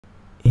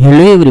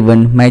Hello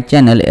everyone, my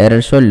channel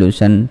Error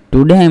Solution.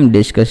 Today I am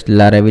discuss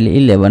Laravel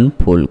 11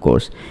 full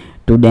course.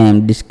 Today I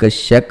am discuss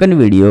second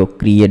video,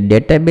 create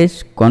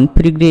database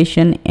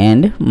configuration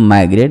and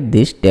migrate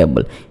this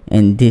table.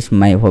 And this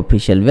my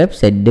official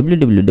website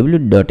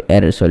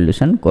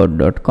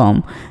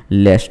www.errorsolutioncode.com.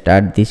 Let's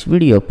start this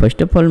video.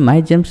 First of all,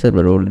 my gem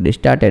server already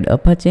started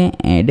Apache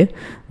and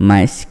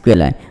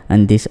MySQL,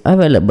 and this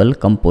available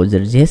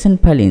composer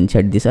JSON file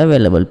inside this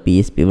available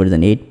PHP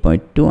version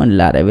 8.2 and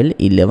Laravel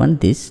 11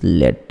 this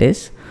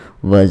latest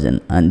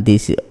version, and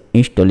this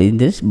install in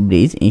this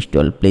bridge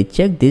install. Please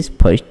check this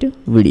first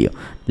video.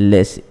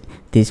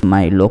 This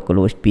my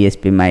localhost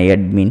PHP my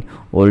admin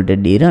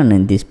already run,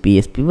 and this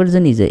PHP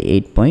version is a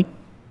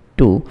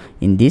 8.2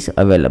 in this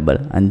available,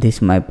 and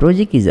this my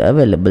project is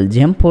available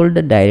gem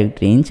folder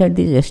directory inside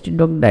this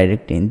htdoc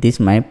directory. In this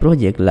my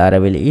project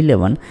Laravel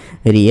 11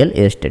 real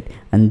estate,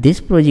 and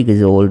this project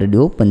is already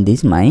open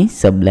this my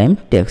Sublime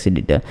text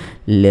editor.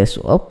 Let's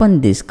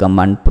open this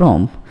command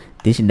prompt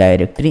this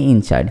directory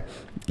inside.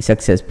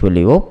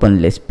 Successfully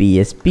open. Let's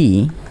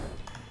php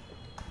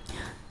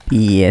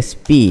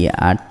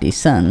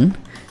artisan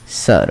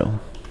serve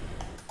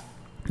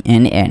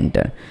and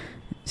enter.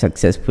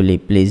 Successfully.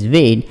 Please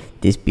wait.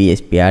 This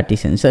php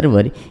artisan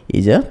server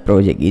is a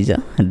project is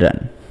a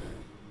run.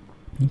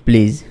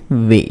 Please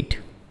wait.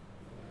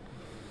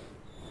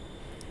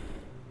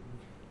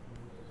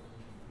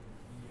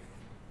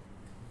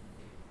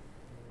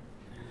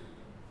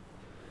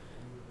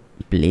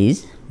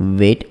 Please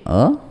wait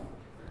a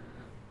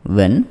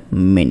 1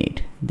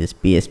 minute. This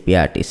php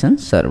artisan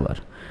server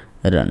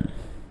run.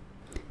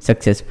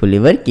 Successfully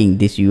working.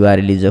 This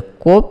URL is a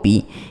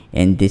copy,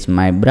 and this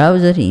my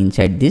browser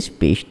inside this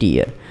paste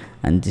here,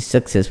 and this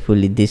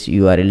successfully this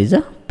URL is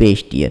a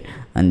paste here,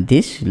 and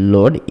this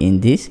load in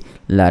this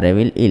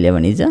Laravel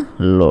 11 is a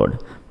load.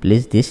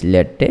 Please this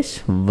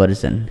latest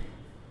version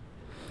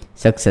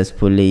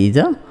successfully is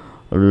a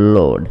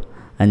load,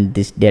 and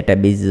this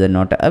database is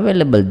not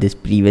available. This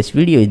previous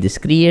video is this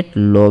create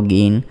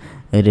login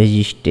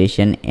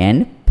registration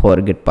and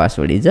forget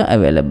password is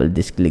available.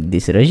 This click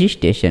this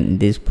registration,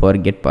 this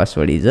forget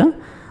password is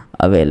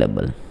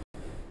available,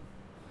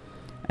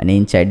 and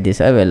inside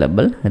this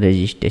available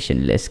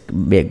registration, let's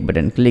back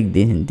button click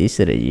this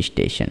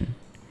registration.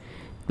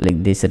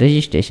 Click this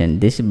registration.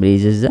 This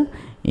bridge is the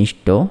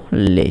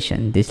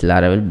installation. This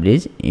Laravel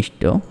bridge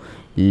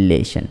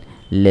installation.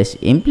 Let's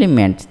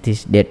implement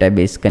this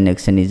database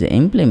connection is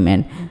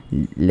implement.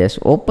 Let's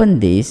open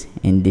this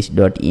in this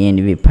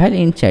 .env file.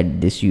 Inside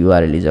this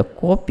URL is a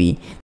copy.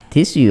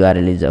 This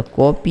URL is a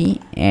copy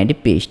and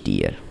paste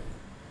here.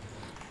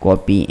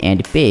 Copy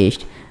and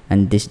paste,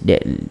 and this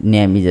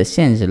name is a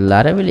sense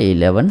Laravel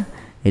 11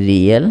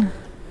 real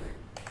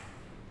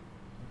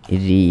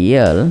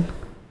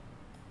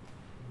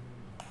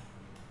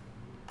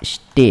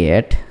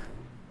state.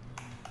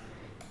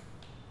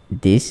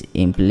 This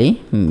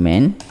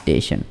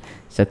implementation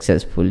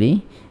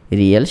successfully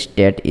real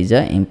state is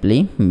a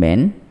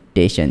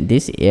implementation.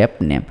 This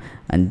app name,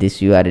 and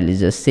this URL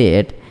is a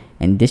set,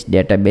 and this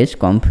database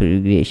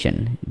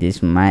configuration.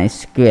 This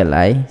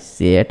MySQL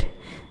set,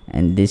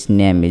 and this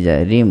name is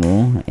a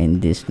remove,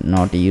 and this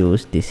not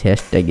use. This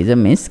hashtag is a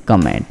miss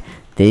command.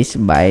 This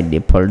by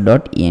default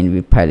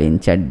 .env file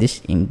inside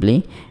this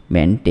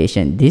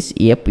implementation. This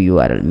app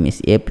URL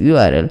miss app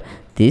URL.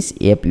 This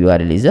app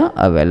URL is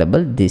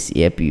available. This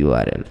app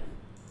URL,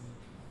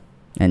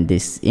 and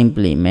this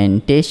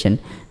implementation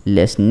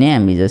less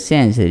name is a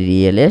sense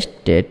real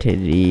estate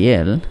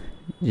real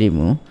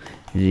remove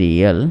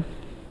real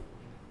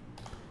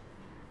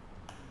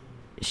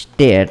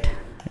state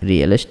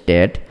real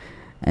estate,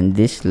 and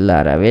this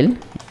Laravel,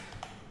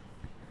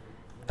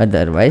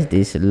 otherwise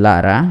this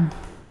Lara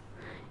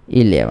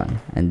 11,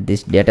 and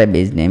this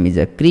database name is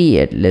a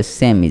create. Less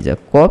same is a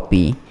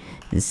copy,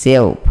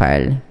 save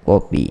file,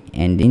 copy,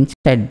 and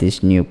inside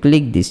this new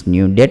click this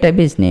new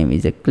database name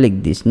is a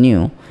click this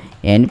new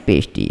and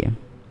paste here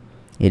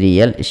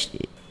real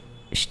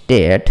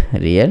estate,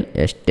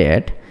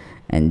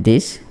 and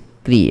this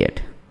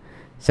create.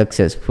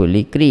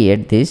 Successfully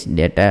create this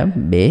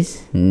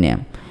database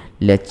name.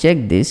 Let's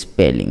check this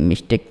spelling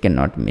mistake,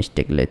 cannot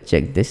mistake. Let's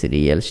check this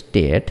real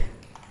estate.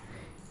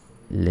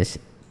 Let's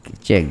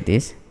check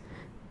this.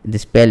 The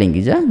spelling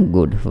is a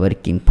good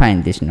working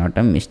fine. This not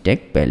a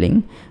mistake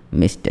spelling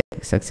mistake.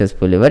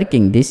 Successfully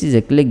working. This is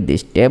a click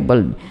this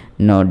table,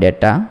 no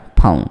data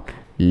found.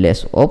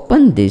 Let's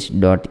open this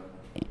database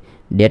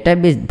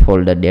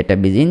folder.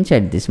 Database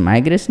inside this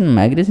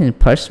migration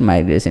first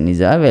migration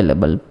is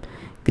available.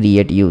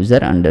 Create user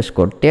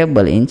underscore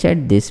table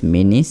inside this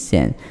mini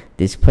sense.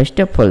 This first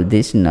of all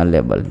this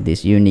nullable,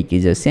 this unique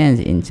is a sense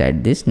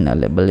inside this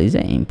nullable is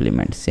a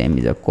implement. Same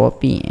is a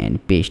copy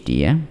and paste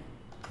here,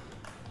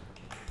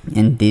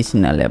 and this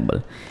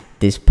nullable.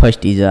 This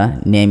first is a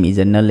name is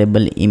a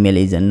nullable, email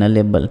is a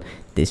nullable,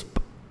 this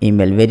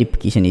email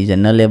verification is a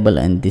nullable,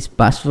 and this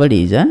password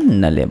is a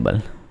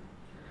nullable.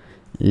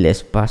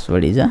 Less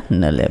password is a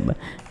nullable.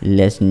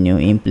 Less new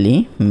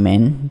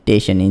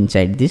implementation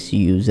inside this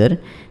user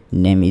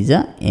name is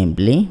a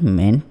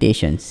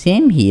implementation.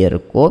 Same here,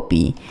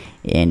 copy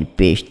and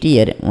paste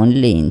here,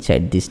 only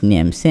inside this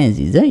name sense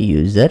is a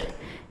user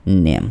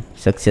name.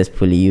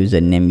 Successfully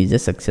username is a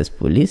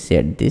successfully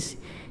set this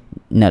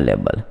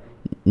nullable.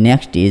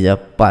 Next is a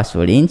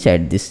password.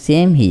 Inside this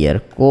same here,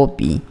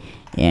 copy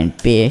and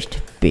paste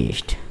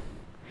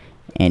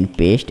and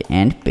paste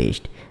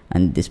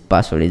and this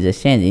password is a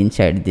change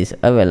inside this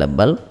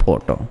available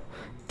photo.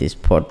 This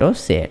photo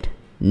set.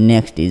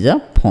 Next is a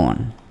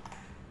phone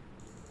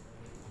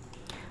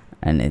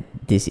and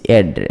this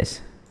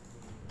address.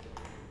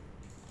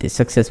 The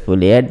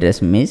successfully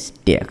address means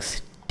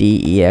text,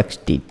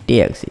 text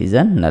is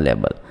a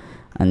nullable.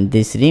 And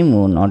this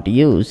remove not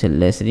use,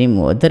 let's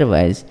remove,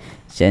 otherwise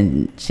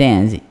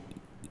change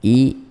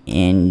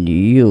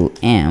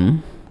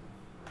enum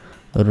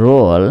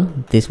role,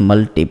 this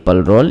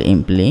multiple role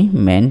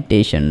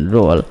implementation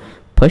role.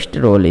 First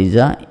role is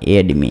a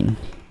admin,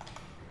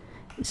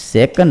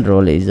 second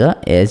role is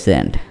a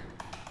agent,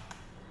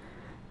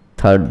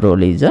 third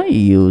role is a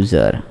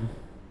user.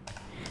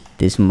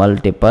 This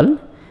multiple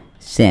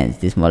change,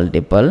 this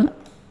multiple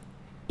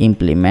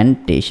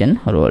implementation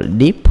role.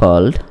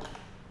 Default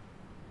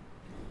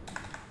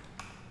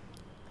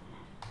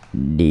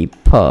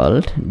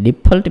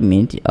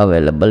means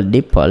available.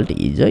 Default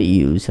is a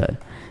user.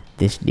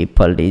 This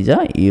default is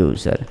a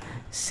user.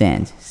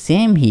 Change.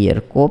 Same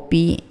here,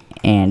 copy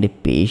and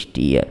paste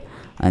here.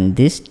 And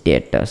this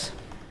status.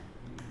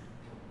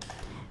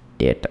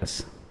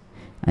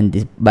 And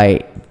this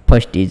by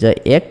first is a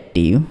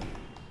active,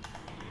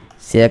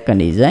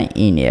 second is a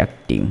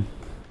inactive,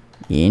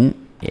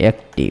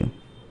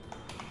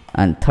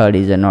 and third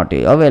is a not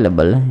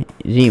available,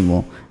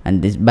 remove.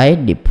 And this by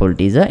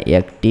default is a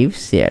active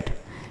set.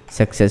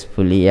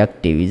 Successfully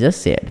active is a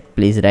set.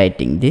 Please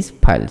writing this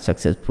file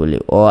successfully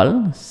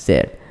all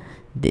set.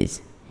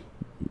 This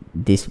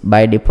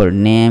by default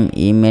name,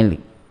 email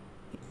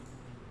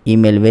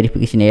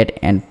verification yet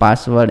and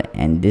password,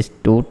 and this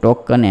two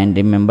token and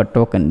remember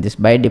token. This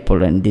by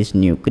default, and this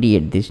new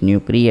create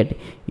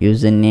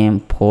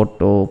username,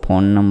 photo,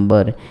 phone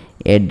number,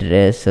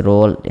 address,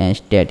 role and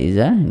state is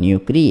a new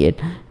create.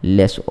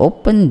 Let's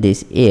open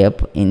this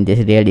app in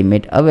this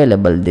ready-made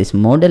available, this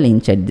model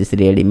inside this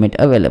ready-made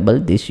available,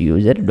 this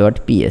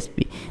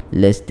user.php.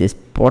 Let's this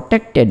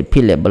protected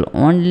fillable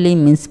only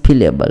means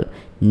fillable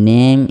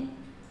name,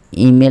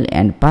 email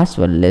and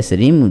password. Let's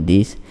remove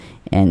this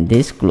and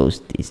this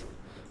close this,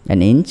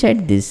 and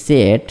inside this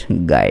set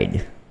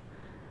guard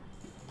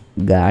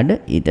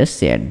is a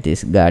set.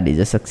 This guard is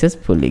a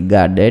successfully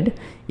guarded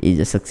is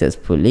a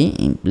successfully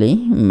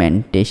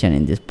implementation,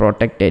 and this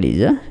protected is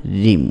a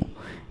remove,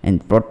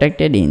 and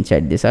protected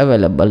inside this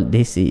available,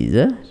 this is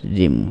a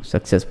remove.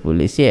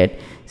 Successfully set.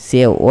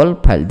 Save all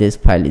file. This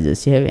file is a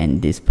save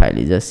and this file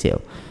is a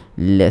save.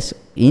 Let's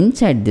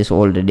inside this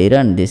already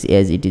run this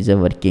as it is a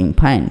working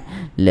fine.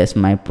 Let's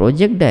my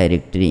project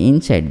directory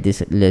inside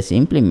this, let's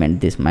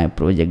implement this my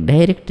project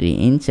directory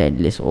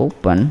inside. Let's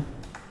open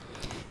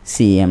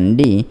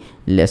cmd,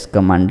 let's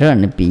command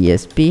run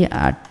php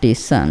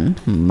artisan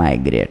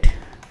migrate,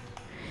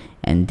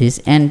 and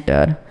this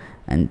enter,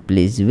 and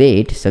please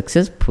wait.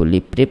 Successfully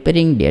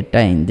preparing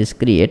data in this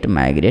create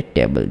migrate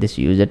table. This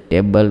user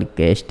table,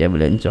 cache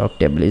table and job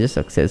table is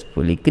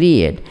successfully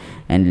create,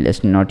 and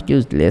let's not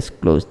use. Let's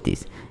close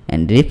this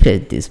and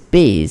refresh this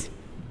page.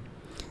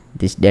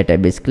 This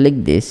database,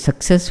 click this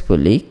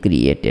successfully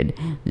created.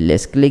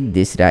 Let's click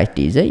this right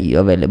is a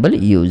available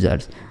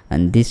users,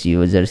 and this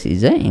users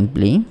is a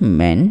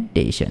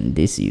implementation.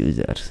 This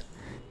user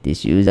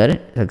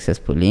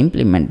successfully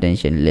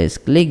implementation. Let's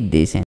click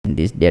this, and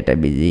this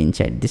database is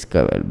inside this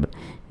available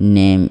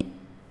name,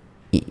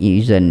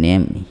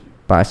 username,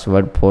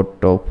 password,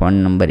 photo,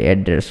 phone number,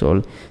 address,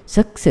 all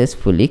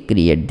successfully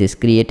create. This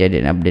created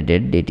and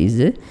updated date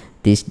is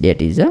this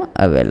date is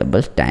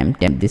available time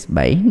this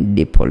by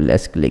default.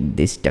 Let's click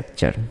this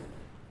structure.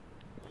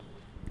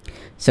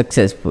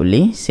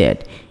 Successfully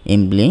set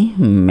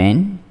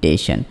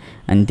implementation,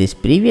 and this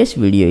previous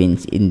video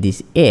in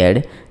this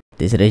ad,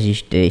 this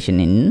registration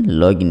in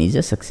login is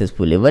a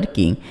successfully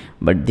working,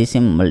 but this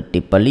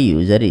multiple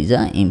user is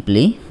a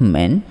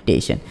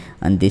implementation,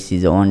 and this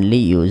is only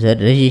user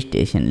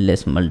registration.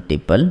 Let's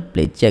multiple.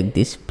 Please check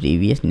this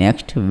previous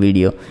next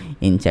video.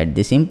 Inside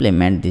this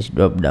implement this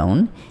drop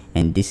down,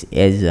 and this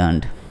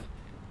agent,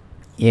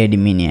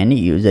 admin and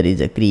user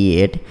is a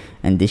create,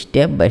 and this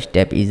step by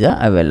step is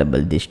available.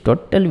 This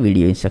total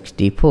video is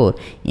 64.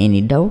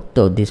 Any doubt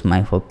though, this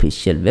my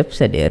official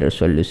website, error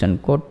solution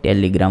code,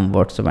 telegram,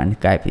 whatsapp and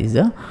skype is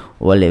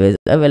always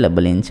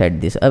available. Inside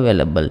this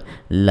available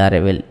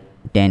Laravel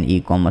 10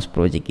 e-commerce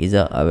project is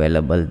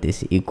available.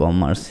 This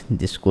e-commerce,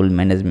 this school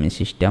management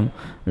system,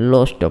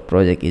 lost of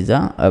project is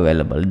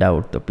available.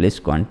 Doubt so please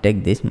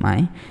contact this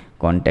my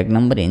contact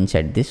number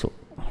inside this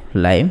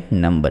live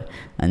number,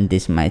 and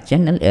this my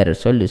channel error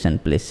solution.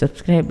 Please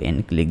subscribe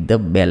and click the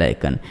bell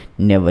icon,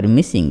 never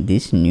missing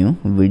this new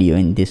video.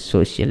 In this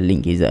social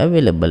link is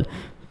available.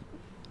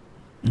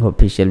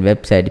 official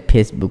website,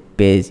 Facebook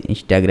page,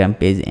 Instagram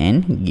page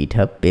and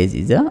GitHub page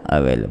is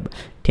available.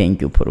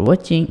 Thank you for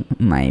watching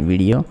my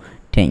video.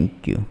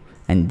 Thank you.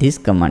 And this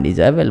command is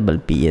available: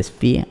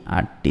 PSP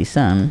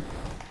artisan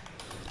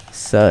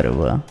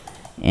server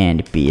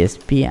and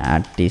PSP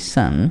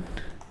artisan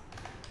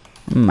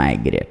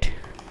migrate.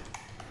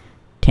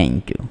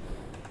 Thank you.